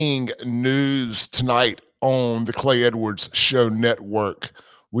News tonight on the Clay Edwards Show Network.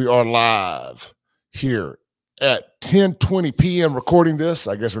 We are live here at 10:20 p.m. recording this.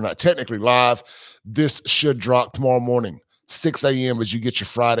 I guess we're not technically live. This should drop tomorrow morning, 6 a.m. as you get your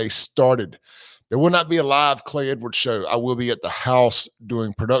Friday started. There will not be a live Clay Edwards show. I will be at the house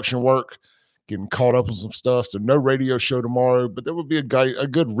doing production work, getting caught up on some stuff. So no radio show tomorrow, but there will be a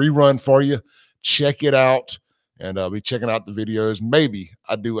good rerun for you. Check it out. And I'll be checking out the videos. Maybe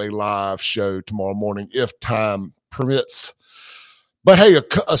I do a live show tomorrow morning if time permits. But hey,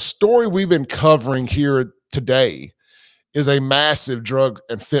 a story we've been covering here today is a massive drug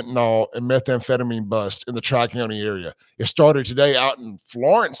and fentanyl and methamphetamine bust in the Tri-County area. It started today out in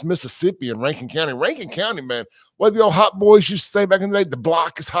Florence, Mississippi, in Rankin County. Rankin County, man, what the old hot boys used to say back in the day, the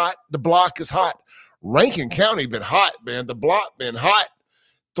block is hot, the block is hot. Rankin County been hot, man. The block been hot.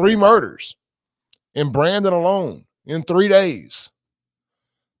 3 murders in Brandon alone in 3 days.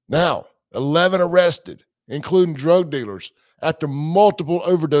 Now, 11 arrested, including drug dealers, after multiple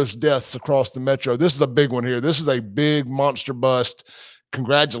overdose deaths across the metro. This is a big one here. This is a big monster bust.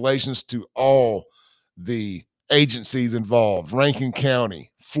 Congratulations to all the agencies involved. Rankin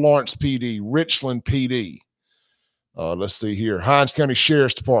County, Florence PD, Richland PD. Let's see here. Hinds County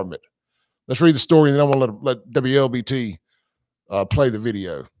Sheriff's Department. Let's read the story, and then I'm going to let WLBT play the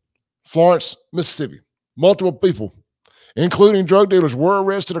video. Florence, Mississippi. Multiple people, including drug dealers, were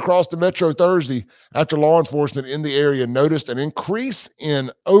arrested across the metro Thursday after law enforcement in the area noticed an increase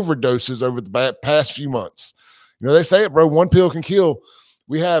in overdoses over the past few months. You know, they say it, bro, one pill can kill.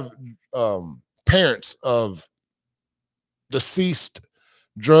 We have parents of deceased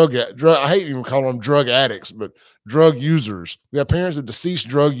drug, I hate even calling them drug addicts, but drug users. We have parents of deceased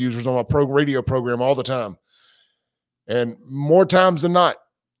drug users on my radio program all the time. And more times than not,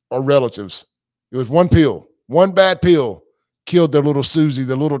 are relatives. It was one pill, one bad pill killed their little Susie,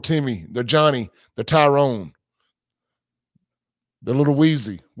 their little Timmy, their Johnny, their Tyrone, their little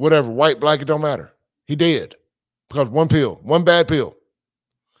Wheezy, whatever, white, black, it don't matter. He dead because one pill, one bad pill.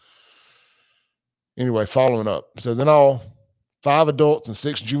 Anyway, following up. So in all, 5 adults and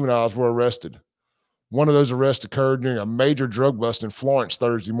 6 juveniles were arrested. One of those arrests occurred during a major drug bust in Florence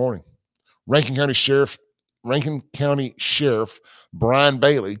Thursday morning. Rankin County Sheriff Bryan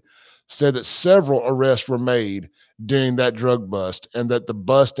Bailey said that several arrests were made during that drug bust and that the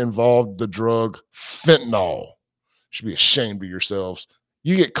bust involved the drug fentanyl. You should be ashamed of yourselves.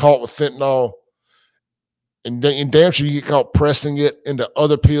 You get caught with fentanyl, and damn sure you get caught pressing it into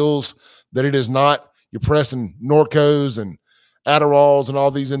other pills that it is not. You're pressing Norcos and Adderalls and all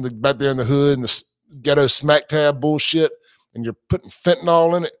these back there in the hood and the ghetto smack tab bullshit, and you're putting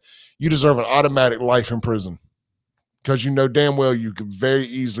fentanyl in it. You deserve an automatic life in prison because you know damn well you could very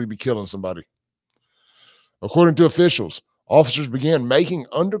easily be killing somebody. According to officials, officers began making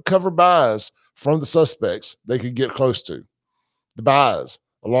undercover buys from the suspects they could get close to. The buys,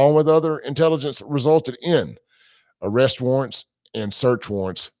 along with other intelligence, resulted in arrest warrants and search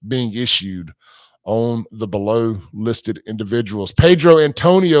warrants being issued on the below listed individuals. Pedro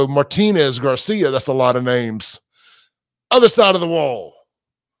Antonio Martinez Garcia, that's a lot of names. Other side of the wall.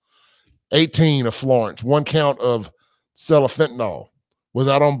 18 of Florence, 1 count of sale of fentanyl, was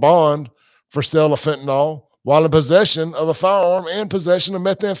out on bond for sale of fentanyl while in possession of a firearm and possession of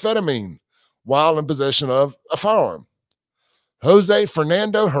methamphetamine while in possession of a firearm. Jose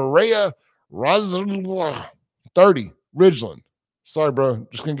Fernando Herrera Resendiz, 30, Ridgeland. Sorry, bro,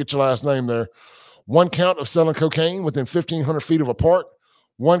 just couldn't get your last name there. 1 count of selling cocaine within 1,500 feet of a park.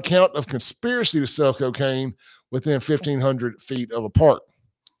 1 count of conspiracy to sell cocaine within 1,500 feet of a park.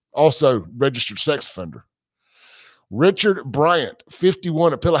 Also, registered sex offender. Richard Bryant,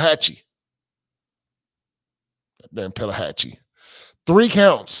 51 of Pelahatchie. Damn Pelahatchie. 3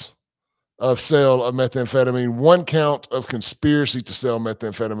 counts of sale of methamphetamine. 1 count of conspiracy to sell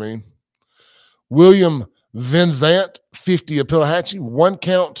methamphetamine. William Vinzant, 50 of Pelahatchie. 1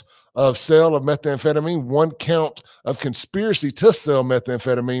 count of sale of methamphetamine. 1 count of conspiracy to sell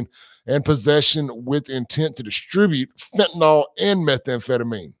methamphetamine and possession with intent to distribute fentanyl and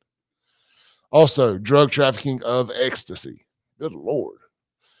methamphetamine. Also, drug trafficking of ecstasy. Good Lord.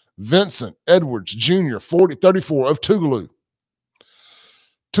 Vincent Edwards, Jr., 34 of Tougaloo.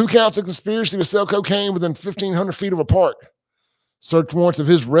 2 counts of conspiracy to sell cocaine within 1,500 feet of a park. Search warrants of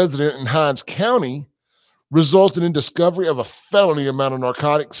his residence in Hinds County resulted in discovery of a felony amount of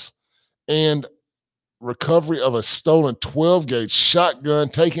narcotics and recovery of a stolen 12-gauge shotgun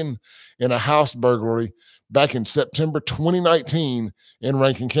taken in a house burglary back in September 2019 in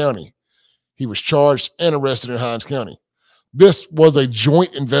Rankin County. He was charged and arrested in Hinds County. This was a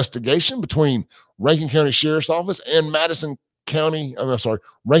joint investigation between Rankin County Sheriff's Office and Madison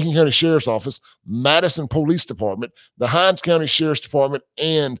Rankin County Sheriff's Office, Madison Police Department, the Hinds County Sheriff's Department,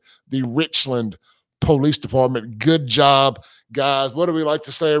 and the Richland Police Department. Good job, guys. What do we like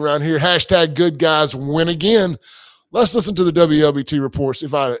to say around here? Hashtag good guys win again. Let's listen to the WLBT reports.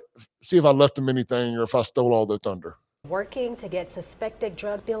 See if I left them anything or if I stole all their thunder. Working to get suspected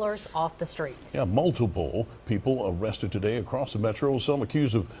drug dealers off the streets. Yeah, multiple people arrested today across the metro, some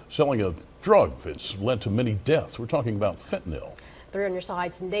accused of selling a drug that's led to many deaths. We're talking about fentanyl. 3 on your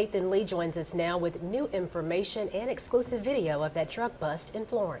side's Nathan Lee joins us now with new information and exclusive video of that drug bust in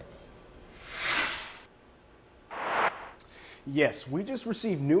Florence. Yes, we just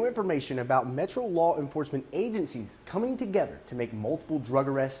received new information about metro law enforcement agencies coming together to make multiple drug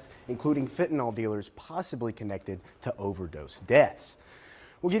arrests, including fentanyl dealers possibly connected to overdose deaths.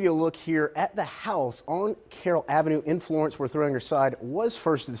 We'll give you a look here at the house on Carroll Avenue in Florence, where Throwing Your Side was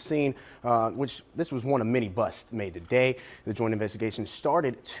first to the scene, which this was one of many busts made today. The joint investigation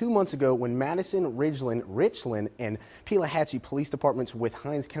started 2 months ago when Madison, Richland, and Pelahatchie Police Departments with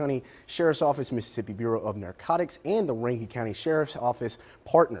Hinds County Sheriff's Office, Mississippi Bureau of Narcotics, and the Rankin County Sheriff's Office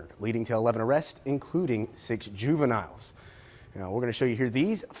partnered, leading to 11 arrests, including 6 juveniles. Now, we're going to show you here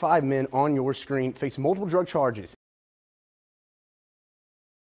these 5 men on your screen face multiple drug charges.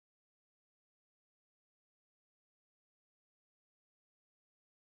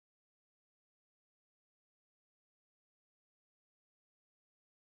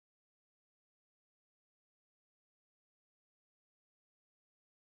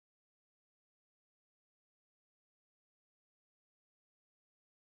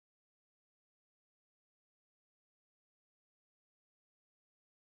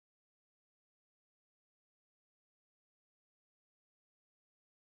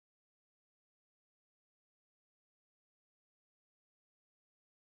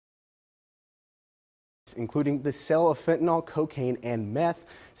 Including the sale of fentanyl, cocaine, and meth.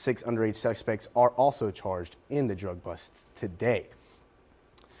 6 underage suspects are also charged in the drug busts today.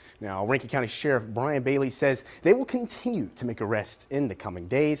 Now, Rankin County Sheriff Bryan Bailey says they will continue to make arrests in the coming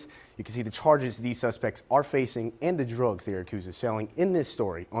days. You can see the charges these suspects are facing and the drugs they are accused of selling in this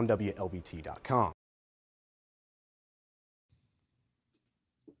story on WLBT.com.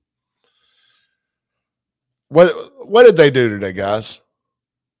 What did they do today, guys?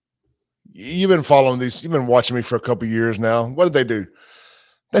 You've been following these. You've been watching me for a couple of years now. What did they do?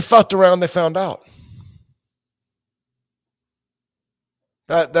 They fucked around. They found out.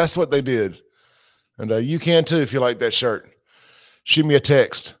 That's what they did. And you can too if you like that shirt. Shoot me a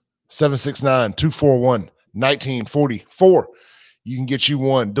text, 769-241-1944. You can get you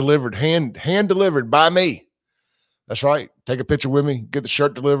one delivered, hand delivered by me. That's right. Take a picture with me, get the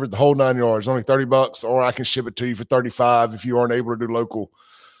shirt delivered, the whole 9 yards, only $30, or I can ship it to you for $35 if you aren't able to do local.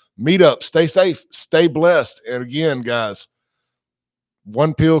 Meet up, stay safe, stay blessed. And again, guys,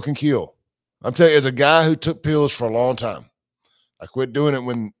 one pill can kill. I'm telling you, as a guy who took pills for a long time, I quit doing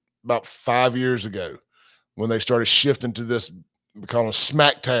it about 5 years ago, when they started shifting to this, we call them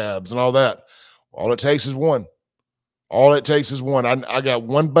smack tabs and all that. All it takes is one. All it takes is one. I got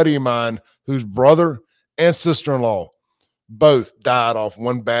one buddy of mine whose brother and sister-in-law both died off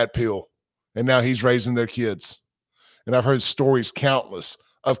one bad pill, and now he's raising their kids. And I've heard stories countless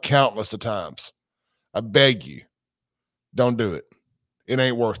of times. I beg you, don't do it. It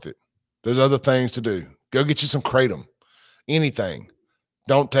ain't worth it. There's other things to do. Go get you some Kratom, anything.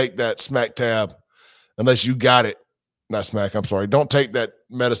 Don't take that smack tab unless you got it. Not smack, I'm sorry. Don't take that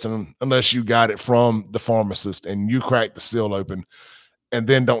medicine unless you got it from the pharmacist and you crack the seal open, and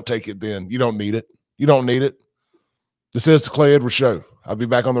then don't take it then. You don't need it. You don't need it. This is the Clay Edwards Show. I'll be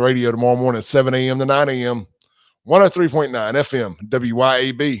back on the radio tomorrow morning at 7 a.m. to 9 a.m. 103.9 FM,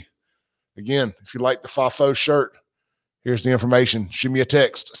 WYAB. Again, if you like the FAFO shirt, here's the information. Shoot me a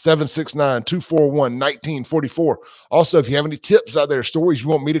text, 769-241-1944. Also, if you have any tips out there, stories you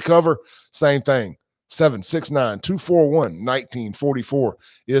want me to cover, same thing. 769-241-1944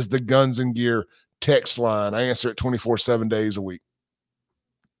 is the Guns and Gear text line. I answer it 24/7 days a week.